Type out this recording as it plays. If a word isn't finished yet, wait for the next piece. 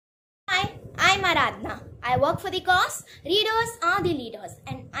I'm Aardhana. I work for the cause Readers Are the Leaders,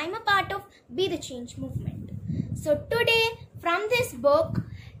 and I'm a part of Be the Change movement. So today, from this book,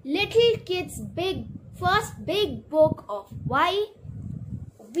 Little Kid's first big book of Why,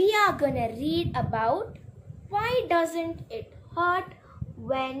 we are gonna read about why doesn't it hurt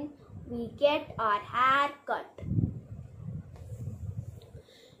when we get our hair cut.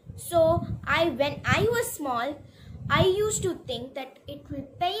 So when I was small, I used to think that it will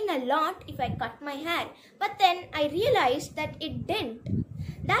pain a lot if I cut my hair, but then I realized that it didn't.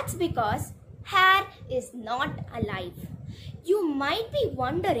 That's because hair is not alive. You might be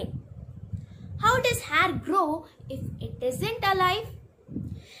wondering, how does hair grow if it isn't alive?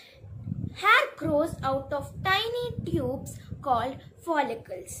 Hair grows out of tiny tubes called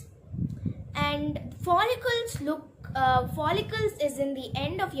follicles, and follicles is in the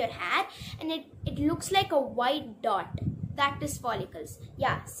end of your hair, and it looks like a white dot. That is follicles.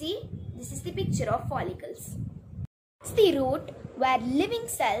 Yeah, see, this is the picture of follicles. It's the root where living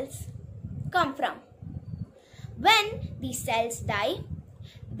cells come from. When the cells die,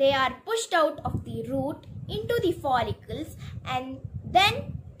 they are pushed out of the root into the follicles, and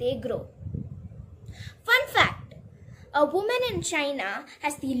then they grow. Fun fact, a woman in China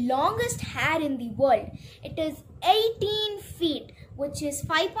has the longest hair in the world. It is 18 feet, which is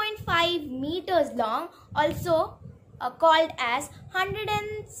 5.5 meters long, also called as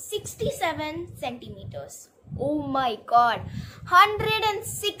 167 centimeters. Oh my God,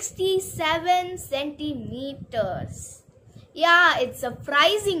 167 centimeters. Yeah, it's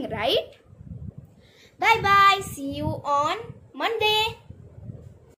surprising, right? Bye bye. See you on Monday.